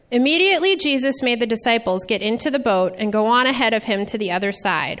Immediately, Jesus made the disciples get into the boat and go on ahead of him to the other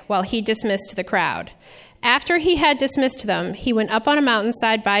side, while he dismissed the crowd. After he had dismissed them, he went up on a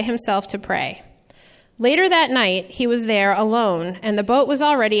mountainside by himself to pray. Later that night, he was there alone, and the boat was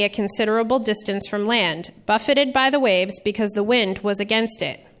already a considerable distance from land, buffeted by the waves because the wind was against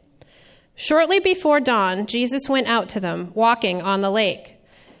it. Shortly before dawn, Jesus went out to them, walking on the lake.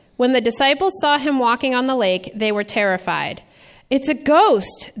 When the disciples saw him walking on the lake, they were terrified. "It's a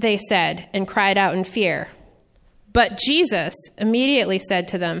ghost," they said, and cried out in fear. But Jesus immediately said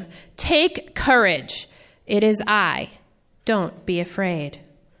to them, "Take courage. It is I. Don't be afraid."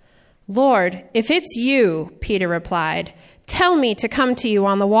 "Lord, if it's you," Peter replied, "tell me to come to you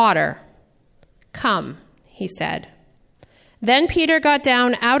on the water." "Come," he said. Then Peter got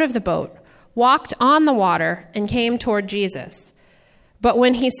down out of the boat, walked on the water, and came toward Jesus. But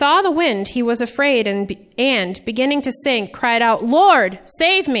when he saw the wind, he was afraid and beginning to sink, cried out, "Lord,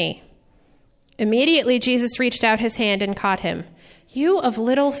 save me!" Immediately Jesus reached out his hand and caught him. "You of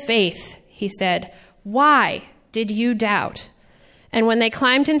little faith," he said, "why did you doubt?" And when they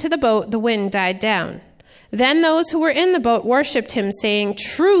climbed into the boat, the wind died down. Then those who were in the boat worshipped him, saying,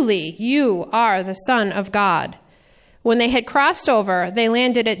 "Truly, you are the Son of God." When they had crossed over, they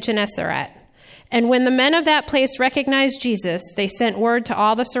landed at Gennesaret. And when the men of that place recognized Jesus, they sent word to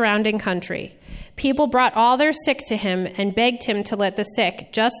all the surrounding country. People brought all their sick to him and begged him to let the sick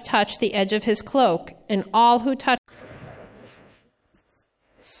just touch the edge of his cloak, and all who touched.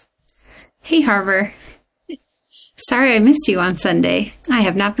 Hey, Harbor. Sorry I missed you on Sunday. I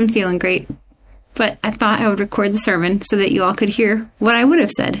have not been feeling great, but I thought I would record the sermon so that you all could hear what I would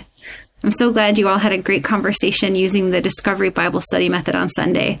have said. I'm so glad you all had a great conversation using the Discovery Bible Study method on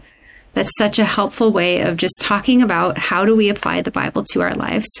Sunday. That's such a helpful way of just talking about how do we apply the Bible to our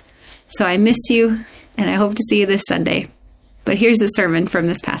lives. So I missed you, and I hope to see you this Sunday. But here's the sermon from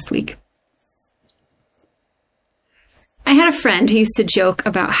this past week. I had a friend who used to joke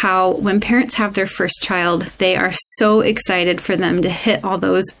about how when parents have their first child, they are so excited for them to hit all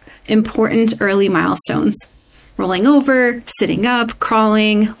those important early milestones. Rolling over, sitting up,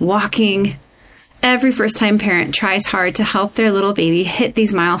 crawling, walking. Every first-time parent tries hard to help their little baby hit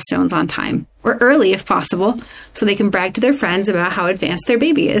these milestones on time, or early if possible, so they can brag to their friends about how advanced their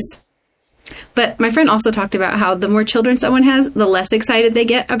baby is. But my friend also talked about how the more children someone has, the less excited they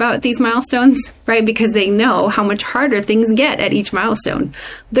get about these milestones, right? Because they know how much harder things get at each milestone.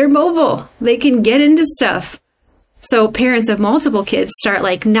 They're mobile. They can get into stuff. So parents of multiple kids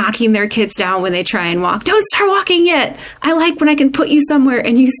start knocking their kids down when they try and walk. "Don't start walking yet. I like when I can put you somewhere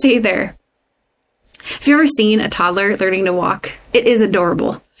and you stay there." Have you ever seen a toddler learning to walk? It is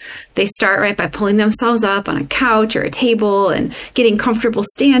adorable. They start right by pulling themselves up on a couch or a table and getting comfortable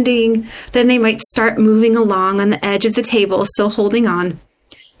standing. Then they might start moving along on the edge of the table, still holding on.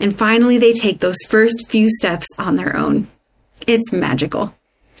 And finally, they take those first few steps on their own. It's magical.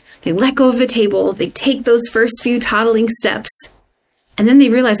 They let go of the table. They take those first few toddling steps. And then they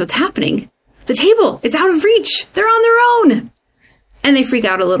realize what's happening. The table, it's out of reach. They're on their own. And they freak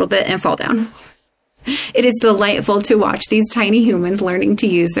out a little bit and fall down. It is delightful to watch these tiny humans learning to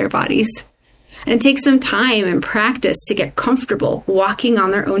use their bodies. And it takes them time and practice to get comfortable walking on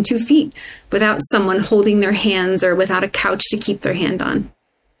their own 2 feet without someone holding their hands or without a couch to keep their hand on.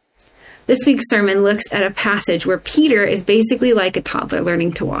 This week's sermon looks at a passage where Peter is basically like a toddler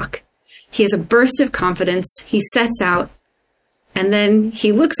learning to walk. He has a burst of confidence, he sets out, and then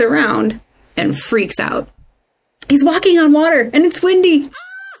he looks around and freaks out. He's walking on water and it's windy.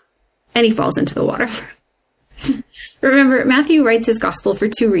 And he falls into the water. Remember, Matthew writes his gospel for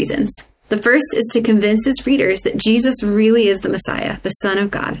 2 reasons. The first is to convince his readers that Jesus really is the Messiah, the Son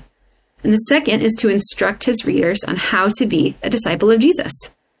of God. And the second is to instruct his readers on how to be a disciple of Jesus.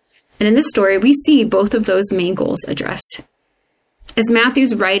 And in this story, we see both of those main goals addressed. As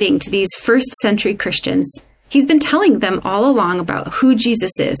Matthew's writing to these first century Christians, he's been telling them all along about who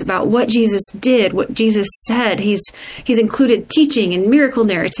Jesus is, about what Jesus did, what Jesus said. He's included teaching and miracle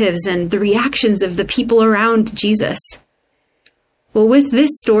narratives and the reactions of the people around Jesus. Well, with this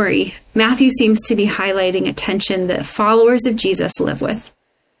story, Matthew seems to be highlighting a tension that followers of Jesus live with.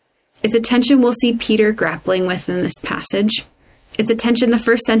 It's a tension we'll see Peter grappling with in this passage. It's a tension the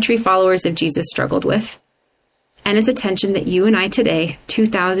first century followers of Jesus struggled with. And it's a tension that you and I today,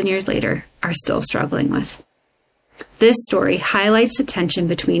 2,000 years later, are still struggling with. This story highlights the tension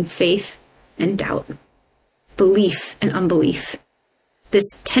between faith and doubt, belief and unbelief. This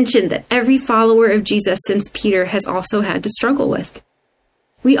tension that every follower of Jesus since Peter has also had to struggle with.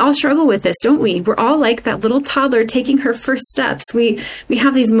 We all struggle with this, don't we? We're all like that little toddler taking her first steps. We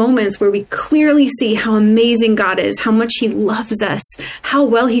have these moments where we clearly see how amazing God is, how much he loves us, how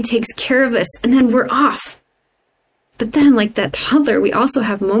well he takes care of us, and then we're off. But then, like that toddler, we also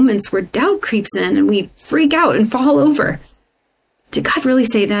have moments where doubt creeps in and we freak out and fall over. Did God really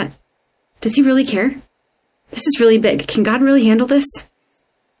say that? Does he really care? This is really big. Can God really handle this?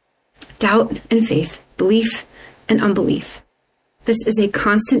 Doubt and faith, belief and unbelief. This is a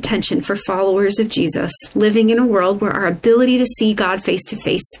constant tension for followers of Jesus, living in a world where our ability to see God face to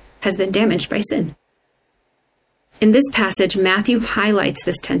face has been damaged by sin. In this passage, Matthew highlights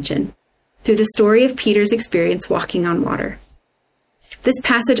this tension through the story of Peter's experience walking on water. This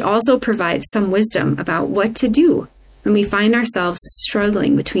passage also provides some wisdom about what to do when we find ourselves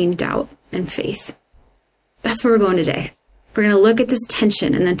struggling between doubt and faith. That's where we're going today. We're going to look at this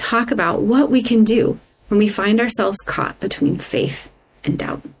tension and then talk about what we can do when we find ourselves caught between faith and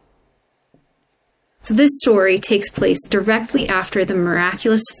doubt. So this story takes place directly after the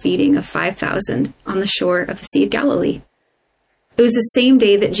miraculous feeding of 5,000 on the shore of the Sea of Galilee. It was the same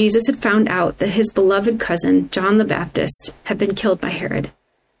day that Jesus had found out that his beloved cousin, John the Baptist, had been killed by Herod.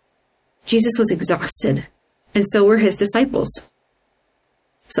 Jesus was exhausted, and so were his disciples.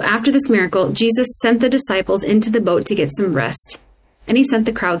 So after this miracle, Jesus sent the disciples into the boat to get some rest, and he sent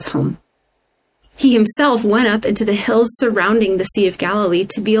the crowds home. He himself went up into the hills surrounding the Sea of Galilee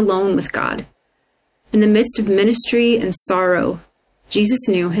to be alone with God. In the midst of ministry and sorrow, Jesus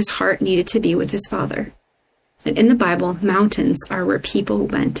knew his heart needed to be with his Father. And in the Bible, mountains are where people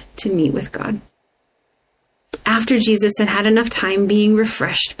went to meet with God. After Jesus had had enough time being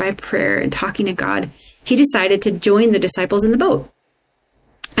refreshed by prayer and talking to God, he decided to join the disciples in the boat.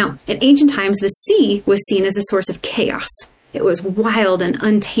 Now, in ancient times, the sea was seen as a source of chaos. It was wild and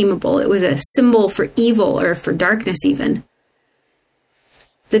untamable. It was a symbol for evil or for darkness even.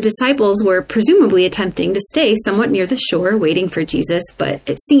 The disciples were presumably attempting to stay somewhat near the shore, waiting for Jesus, but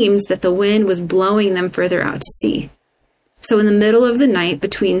it seems that the wind was blowing them further out to sea. So in the middle of the night,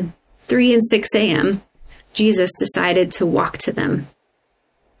 between 3 and 6 a.m., Jesus decided to walk to them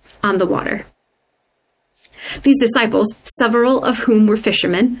on the water. These disciples, several of whom were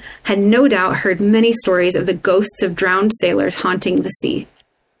fishermen, had no doubt heard many stories of the ghosts of drowned sailors haunting the sea.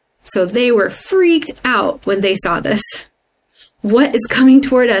 So they were freaked out when they saw this. What is coming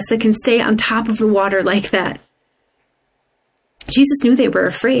toward us that can stay on top of the water like that? Jesus knew they were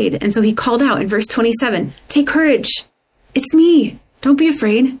afraid, and so he called out in verse 27, "Take courage. It's me. Don't be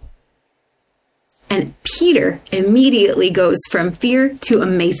afraid." And Peter immediately goes from fear to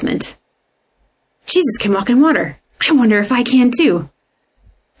amazement. Jesus can walk in water. I wonder if I can too.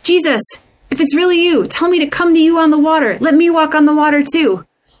 Jesus, if it's really you, tell me to come to you on the water. Let me walk on the water too.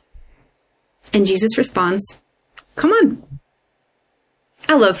 And Jesus responds, "Come on."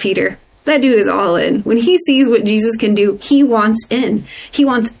 I love Peter. That dude is all in. When he sees what Jesus can do, he wants in. He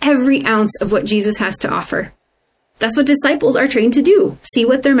wants every ounce of what Jesus has to offer. That's what disciples are trained to do. See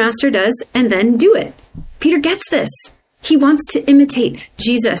what their master does and then do it. Peter gets this. He wants to imitate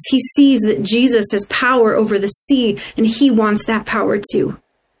Jesus. He sees that Jesus has power over the sea, and he wants that power too.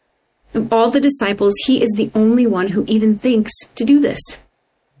 Of all the disciples, he is the only one who even thinks to do this.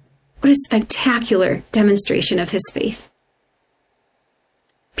 What a spectacular demonstration of his faith.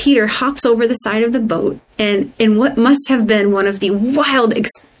 Peter hops over the side of the boat, and in what must have been one of the wild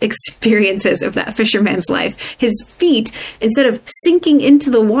experiences of that fisherman's life, his feet, instead of sinking into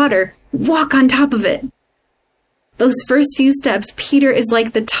the water, walk on top of it. Those first few steps, Peter is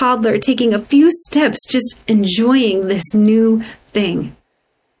like the toddler taking a few steps, just enjoying this new thing.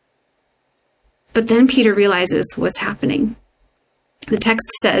 But then Peter realizes what's happening. The text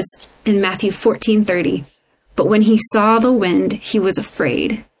says in Matthew 14:30, "But when he saw the wind, he was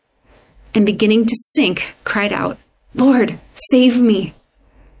afraid, and beginning to sink, cried out, 'Lord, save me.'"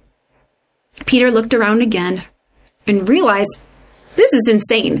 Peter looked around again and realized this is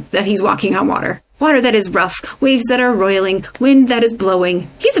insane that he's walking on water. Water that is rough, waves that are roiling, wind that is blowing.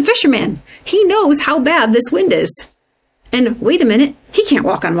 He's a fisherman. He knows how bad this wind is. And wait a minute, he can't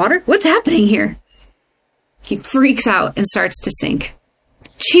walk on water. What's happening here? He freaks out and starts to sink.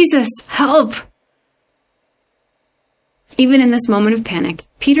 Jesus, help! Even in this moment of panic,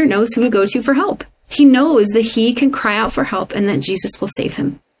 Peter knows who to go to for help. He knows that he can cry out for help and that Jesus will save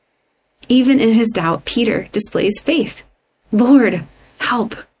him. Even in his doubt, Peter displays faith. "Lord,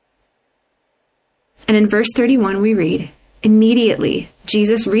 help." And in verse 31, we read, "Immediately,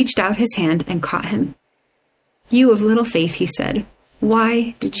 Jesus reached out his hand and caught him. 'You of little faith,' he said,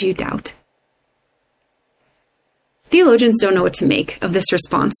 'why did you doubt?'" Theologians don't know what to make of this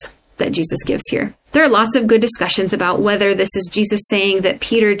response. that Jesus gives here. There are lots of good discussions about whether this is Jesus saying that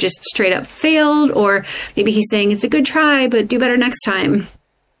Peter just straight up failed, or maybe he's saying it's a good try, but do better next time.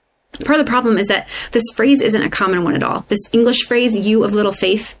 Part of the problem is that this phrase isn't a common one at all. This English phrase, you of little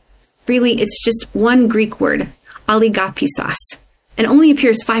faith, really, it's just one Greek word, aligapistos, and only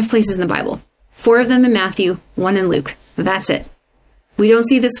appears 5 places in the Bible. 4 of them in Matthew, 1 in Luke. That's it. We don't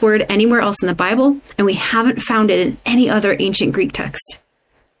see this word anywhere else in the Bible, and we haven't found it in any other ancient Greek text.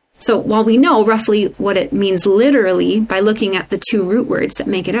 So while we know roughly what it means literally by looking at the 2 root words that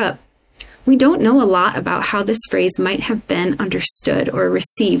make it up, we don't know a lot about how this phrase might have been understood or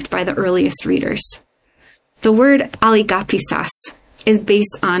received by the earliest readers. The word aligapistos is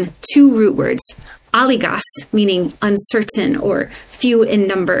based on 2 root words. Aligos, meaning uncertain or few in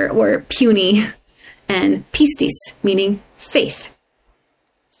number or puny, and pistis, meaning faith.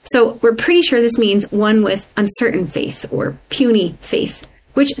 So we're pretty sure this means one with uncertain faith or puny faith,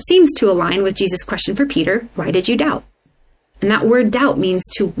 which seems to align with Jesus' question for Peter, why did you doubt? And that word doubt means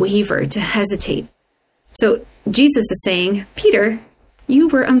to waver, to hesitate. So Jesus is saying, Peter, you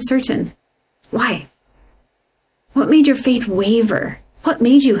were uncertain. Why? What made your faith waver? What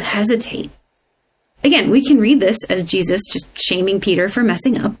made you hesitate? Again, we can read this as Jesus just shaming Peter for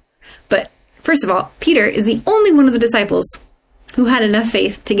messing up. But first of all, Peter is the only one of the disciples who had enough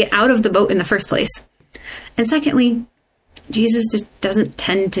faith to get out of the boat in the first place. And secondly, Jesus just doesn't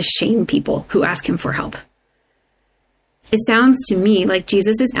tend to shame people who ask him for help. It sounds to me like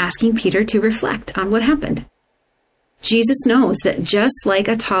Jesus is asking Peter to reflect on what happened. Jesus knows that just like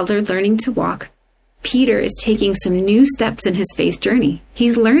a toddler learning to walk, Peter is taking some new steps in his faith journey.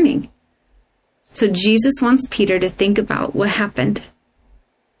 He's learning. So Jesus wants Peter to think about what happened,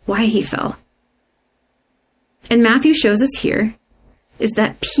 why he fell. And Matthew shows us here is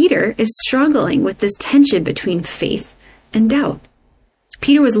that Peter is struggling with this tension between faith and doubt.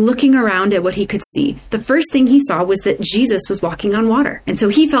 Peter was looking around at what he could see. The first thing he saw was that Jesus was walking on water. And so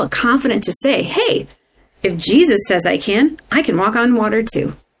he felt confident to say, hey, if Jesus says I can walk on water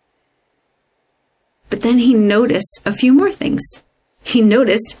too. But then he noticed a few more things. He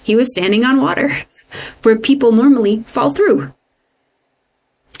noticed he was standing on water, where people normally fall through.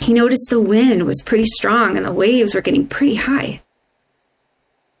 He noticed the wind was pretty strong and the waves were getting pretty high.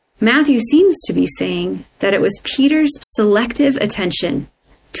 Matthew seems to be saying that it was Peter's selective attention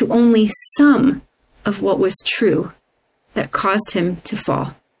to only some of what was true that caused him to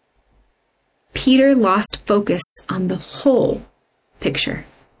fall. Peter lost focus on the whole picture.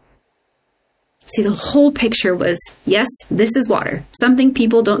 See, the whole picture was, yes, this is water, something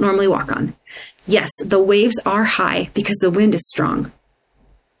people don't normally walk on. Yes, the waves are high because the wind is strong.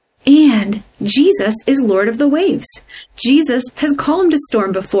 And Jesus is Lord of the waves. Jesus has calmed a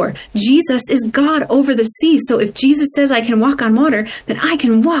storm before. Jesus is God over the sea. So if Jesus says I can walk on water, then I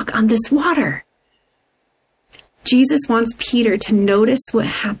can walk on this water. Jesus wants Peter to notice what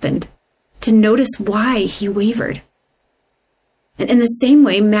happened, to notice why he wavered. And in the same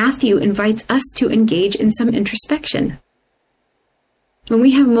way, Matthew invites us to engage in some introspection. When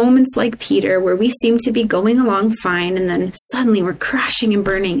we have moments like Peter where we seem to be going along fine and then suddenly we're crashing and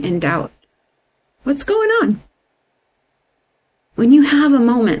burning in doubt, what's going on? When you have a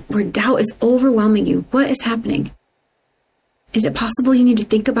moment where doubt is overwhelming you, what is happening? Is it possible you need to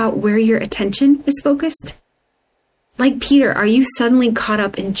think about where your attention is focused? Like Peter, are you suddenly caught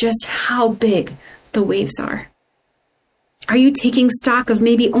up in just how big the waves are? Are you taking stock of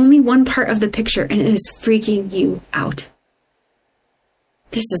maybe only one part of the picture and it is freaking you out?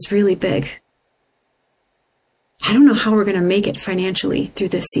 This is really big. I don't know how we're going to make it financially through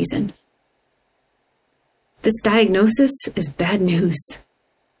this season. This diagnosis is bad news.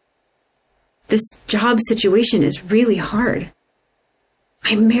 This job situation is really hard.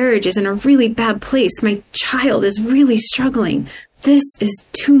 My marriage is in a really bad place. My child is really struggling. This is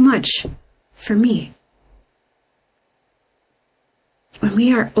too much for me. When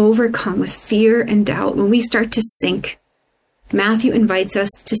we are overcome with fear and doubt, when we start to sink, Matthew invites us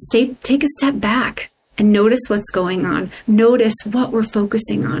to take a step back and notice what's going on. Notice what we're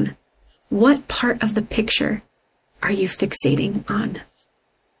focusing on. What part of the picture are you fixating on?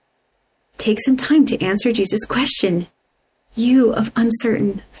 Take some time to answer Jesus' question. You of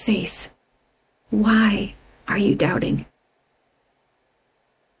uncertain faith, why are you doubting?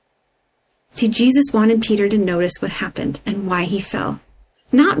 See, Jesus wanted Peter to notice what happened and why he fell.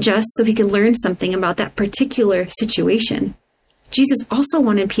 Not just so he could learn something about that particular situation. Jesus also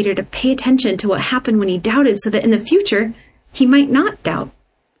wanted Peter to pay attention to what happened when he doubted so that in the future, he might not doubt.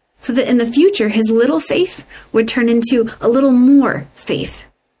 So that in the future, his little faith would turn into a little more faith.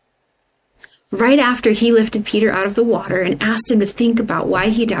 Right after he lifted Peter out of the water and asked him to think about why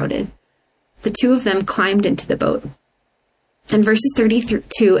he doubted, the two of them climbed into the boat. And verses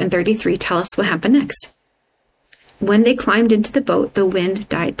 32 and 33 tell us what happened next. When they climbed into the boat, the wind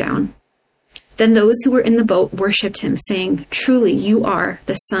died down. Then those who were in the boat worshipped him, saying, "Truly, you are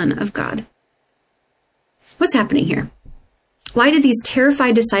the Son of God." What's happening here? Why did these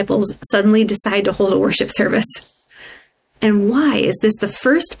terrified disciples suddenly decide to hold a worship service? And why is this the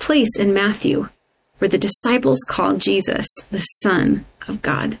first place in Matthew where the disciples called Jesus the Son of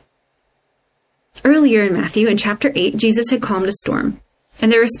God? Earlier in Matthew, in chapter 8, Jesus had calmed a storm,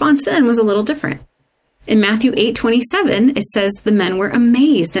 and their response then was a little different. In Matthew 8:27, it says the men were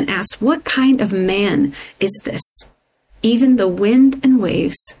amazed and asked, "What kind of man is this? Even the wind and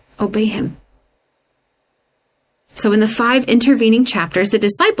waves obey him." So in the 5 intervening chapters, the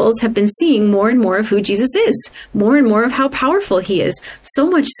disciples have been seeing more and more of who Jesus is, more and more of how powerful he is, so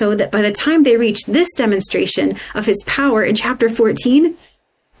much so that by the time they reach this demonstration of his power in chapter 14,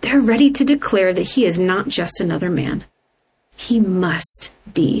 they're ready to declare that he is not just another man. He must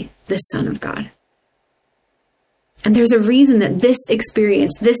be the Son of God. And there's a reason that this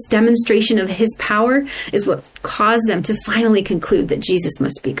experience, this demonstration of his power, is what caused them to finally conclude that Jesus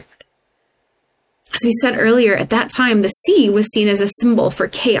must be God. As we said earlier, at that time, the sea was seen as a symbol for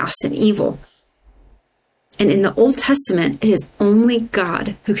chaos and evil. And in the Old Testament, it is only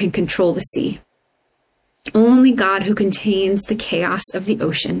God who can control the sea. Only God who contains the chaos of the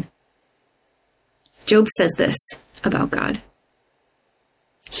ocean. Job says this about God.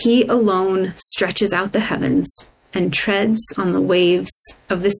 He alone stretches out the heavens and treads on the waves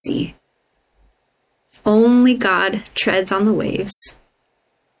of the sea. Only God treads on the waves.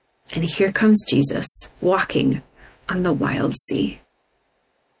 And here comes Jesus walking on the wild sea.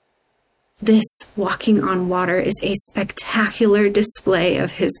 This walking on water is a spectacular display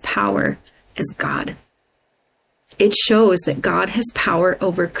of his power as God. It shows that God has power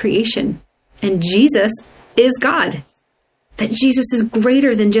over creation, and Jesus is God. That Jesus is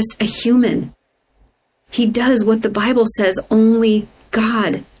greater than just a human. He does what the Bible says only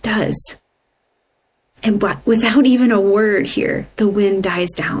God does. And without even a word here, the wind dies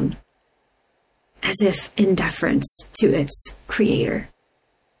down, as if in deference to its creator.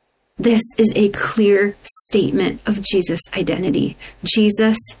 This is a clear statement of Jesus' identity.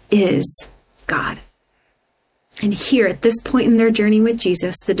 Jesus is God. And here, at this point in their journey with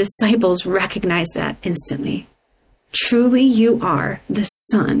Jesus, the disciples recognize that instantly. Truly, you are the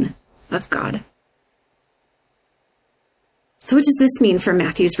Son of God. So what does this mean for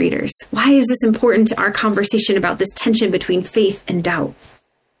Matthew's readers? Why is this important to our conversation about this tension between faith and doubt?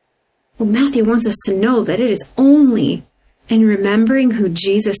 Well, Matthew wants us to know that it is only in remembering who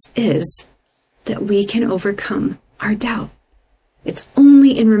Jesus is that we can overcome our doubt. It's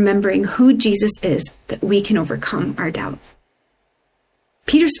only in remembering who Jesus is that we can overcome our doubt.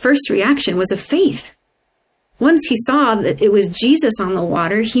 Peter's first reaction was of faith. Once he saw that it was Jesus on the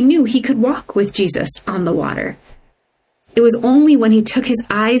water, he knew he could walk with Jesus on the water. It was only when he took his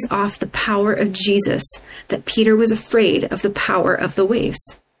eyes off the power of Jesus that Peter was afraid of the power of the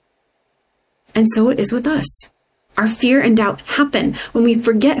waves. And so it is with us. Our fear and doubt happen when we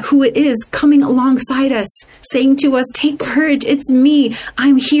forget who it is coming alongside us, saying to us, "Take courage, it's me,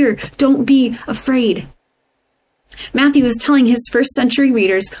 I'm here, don't be afraid." Matthew is telling his first century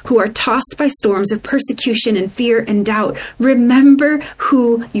readers who are tossed by storms of persecution and fear and doubt, remember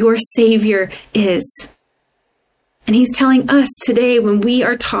who your Savior is. And he's telling us today, when we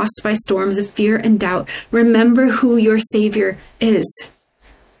are tossed by storms of fear and doubt, remember who your Savior is.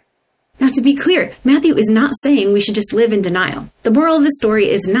 Now, to be clear, Matthew is not saying we should just live in denial. The moral of the story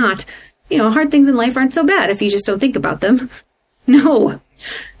is not, hard things in life aren't so bad if you just don't think about them. No.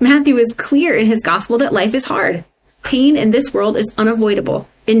 Matthew is clear in his gospel that life is hard. Pain in this world is unavoidable.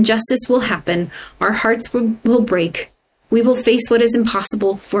 Injustice will happen. Our hearts will break. We will face what is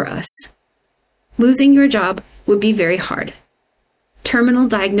impossible for us. Losing your job would be very hard. Terminal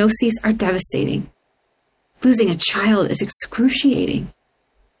diagnoses are devastating. Losing a child is excruciating.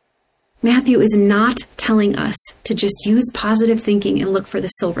 Matthew is not telling us to just use positive thinking and look for the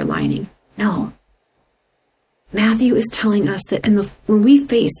silver lining. No. Matthew is telling us that when we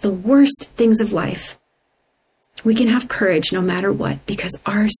face the worst things of life, we can have courage no matter what, because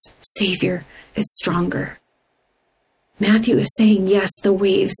our Savior is stronger. Matthew is saying, yes, the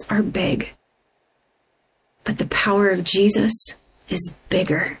waves are big, but the power of Jesus is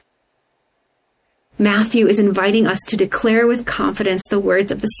bigger. Matthew is inviting us to declare with confidence the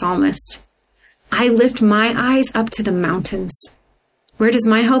words of the psalmist. I lift my eyes up to the mountains. Where does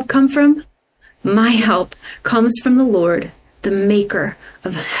my help come from? My help comes from the Lord, the maker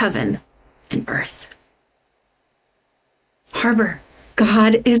of heaven and earth. Harbor,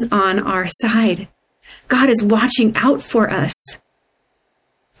 God is on our side. God is watching out for us.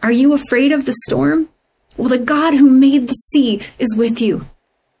 Are you afraid of the storm? Well, the God who made the sea is with you.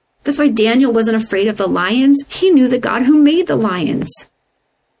 That's why Daniel wasn't afraid of the lions. He knew the God who made the lions.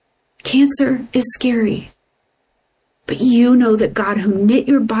 Cancer is scary, but you know that God who knit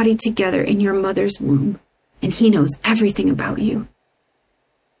your body together in your mother's womb, and he knows everything about you.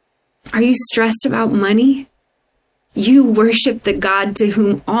 Are you stressed about money? You worship the God to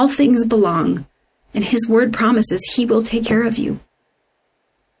whom all things belong, and his word promises he will take care of you.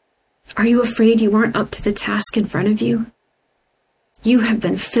 Are you afraid you aren't up to the task in front of you? You have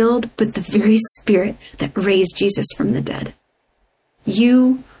been filled with the very Spirit that raised Jesus from the dead.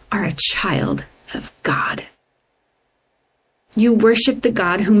 You are a child of God. You worship the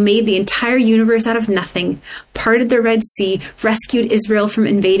God who made the entire universe out of nothing, parted the Red Sea, rescued Israel from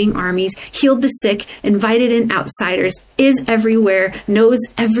invading armies, healed the sick, invited in outsiders, is everywhere, knows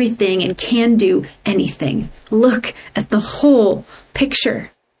everything, and can do anything. Look at the whole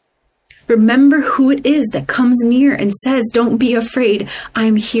picture. Remember who it is that comes near and says, "Don't be afraid,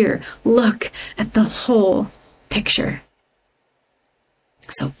 I'm here." Look at the whole picture.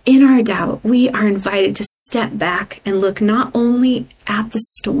 So in our doubt, we are invited to step back and look not only at the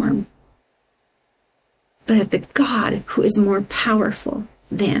storm, but at the God who is more powerful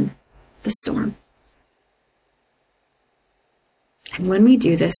than the storm. And when we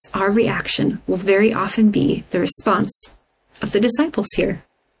do this, our reaction will very often be the response of the disciples here.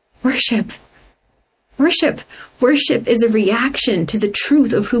 Worship. Worship. Worship is a reaction to the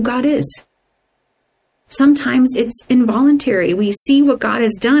truth of who God is. Sometimes it's involuntary. We see what God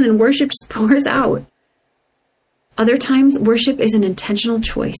has done and worship just pours out. Other times, worship is an intentional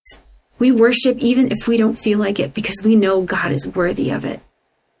choice. We worship even if we don't feel like it because we know God is worthy of it.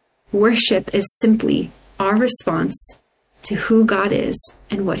 Worship is simply our response to who God is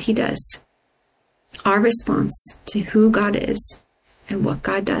and what he does. Our response to who God is and what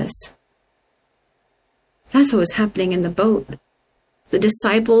God does. That's what was happening in the boat. The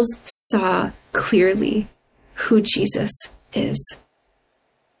disciples saw clearly who Jesus is.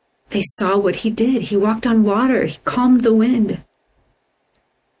 They saw what he did. He walked on water. He calmed the wind.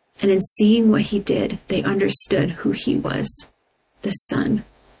 And in seeing what he did, they understood who he was, the Son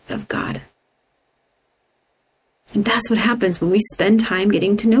of God. And that's what happens when we spend time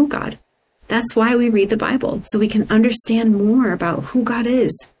getting to know God. That's why we read the Bible, so we can understand more about who God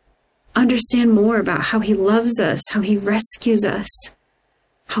is, understand more about how he loves us, how he rescues us,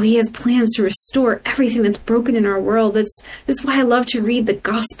 how he has plans to restore everything that's broken in our world. This is why I love to read the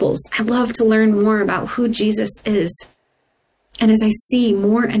Gospels. I love to learn more about who Jesus is. And as I see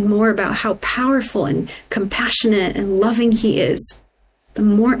more and more about how powerful and compassionate and loving he is, the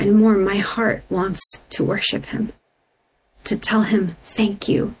more and more my heart wants to worship him, to tell him thank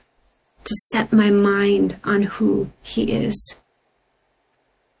you, to set my mind on who he is.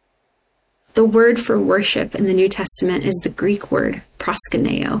 The word for worship in the New Testament is the Greek word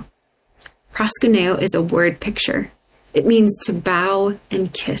proskuneo. Proskuneo is a word picture. It means to bow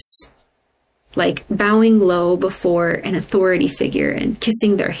and kiss, like bowing low before an authority figure and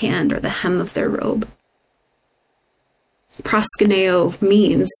kissing their hand or the hem of their robe. Proskuneo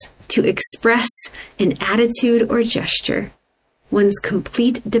means to express in attitude or gesture one's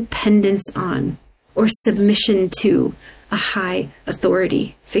complete dependence on or submission to a high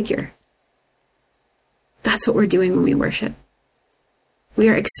authority figure. That's what we're doing when we worship. We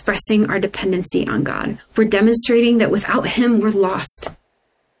are expressing our dependency on God. We're demonstrating that without him, we're lost.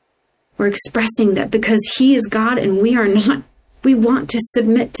 We're expressing that because he is God and we are not, we want to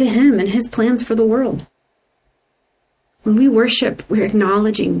submit to him and his plans for the world. When we worship, we're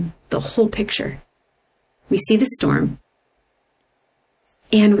acknowledging the whole picture. We see the storm,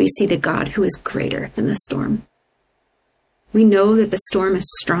 and we see the God who is greater than the storm. We know that the storm is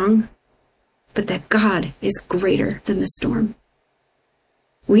strong, but that God is greater than the storm.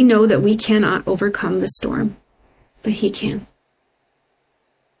 We know that we cannot overcome the storm, but he can.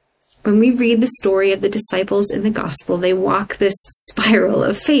 When we read the story of the disciples in the gospel, they walk this spiral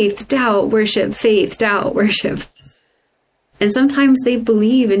of faith, doubt, worship, faith, doubt, worship. And sometimes they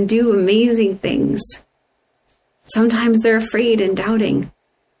believe and do amazing things. Sometimes they're afraid and doubting.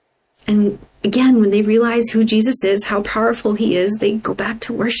 And again, when they realize who Jesus is, how powerful he is, they go back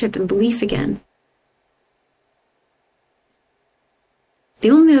to worship and belief again. The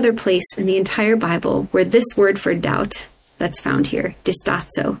only other place in the entire Bible where this word for doubt that's found here,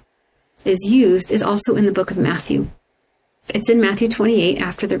 distazo, is used is also in the book of Matthew. It's in Matthew 28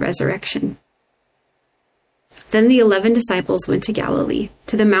 after the resurrection. Then the 11 disciples went to Galilee,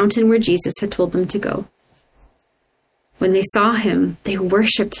 to the mountain where Jesus had told them to go. When they saw him, they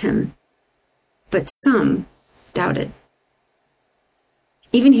worshipped him, but some doubted.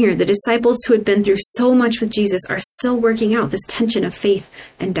 Even here, the disciples who had been through so much with Jesus are still working out this tension of faith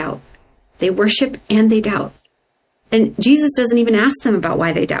and doubt. They worship and they doubt. And Jesus doesn't even ask them about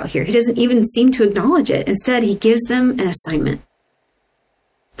why they doubt here. He doesn't even seem to acknowledge it. Instead, he gives them an assignment.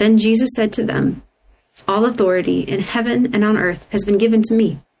 Then Jesus said to them, "All authority in heaven and on earth has been given to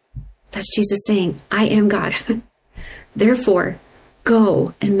me." That's Jesus saying, I am God. Therefore,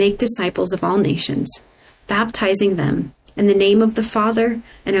 go and make disciples of all nations, baptizing them in the name of the Father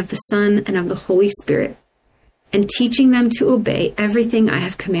and of the Son and of the Holy Spirit, and teaching them to obey everything I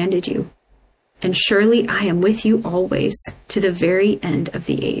have commanded you. And surely I am with you always to the very end of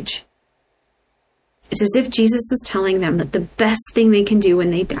the age. It's as if Jesus was telling them that the best thing they can do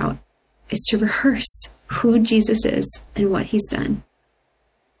when they doubt is to rehearse who Jesus is and what he's done.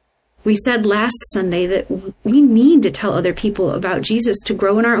 We said last Sunday that we need to tell other people about Jesus to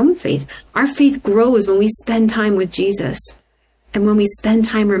grow in our own faith. Our faith grows when we spend time with Jesus and when we spend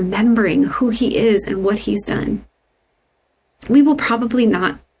time remembering who he is and what he's done. We will probably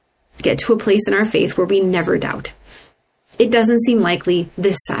not get to a place in our faith where we never doubt. It doesn't seem likely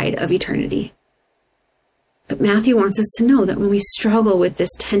this side of eternity. But Matthew wants us to know that when we struggle with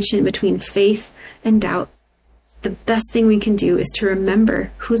this tension between faith and doubt, the best thing we can do is to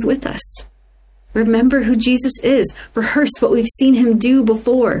remember who's with us. Remember who Jesus is. Rehearse what we've seen him do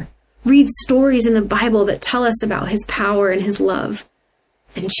before. Read stories in the Bible that tell us about his power and his love.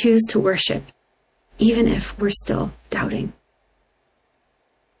 And choose to worship, even if we're still doubting.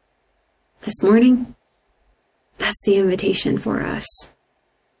 This morning, that's the invitation for us.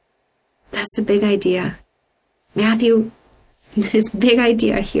 That's the big idea. Matthew, his big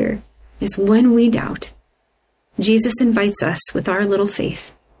idea here is when we doubt, Jesus invites us with our little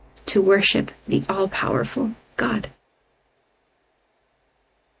faith to worship the all-powerful God.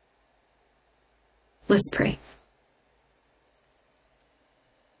 Let's pray.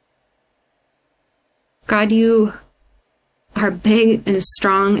 God, you are big and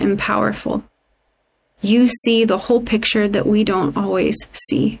strong and powerful. You see the whole picture that we don't always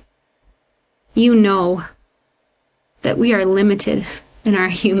see. You know that we are limited in our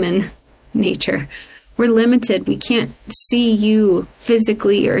human nature. We're limited. We can't see you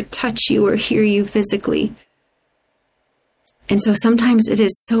physically or touch you or hear you physically. And so sometimes it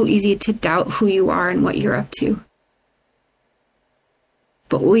is so easy to doubt who you are and what you're up to.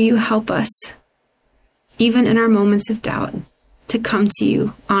 But will you help us, even in our moments of doubt, to come to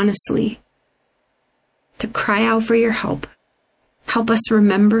you honestly, to cry out for your help. Help us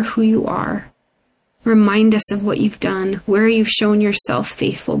remember who you are. Remind us of what you've done, where you've shown yourself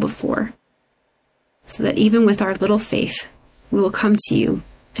faithful before, so that even with our little faith, we will come to you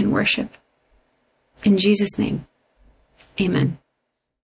and worship. In Jesus' name, amen.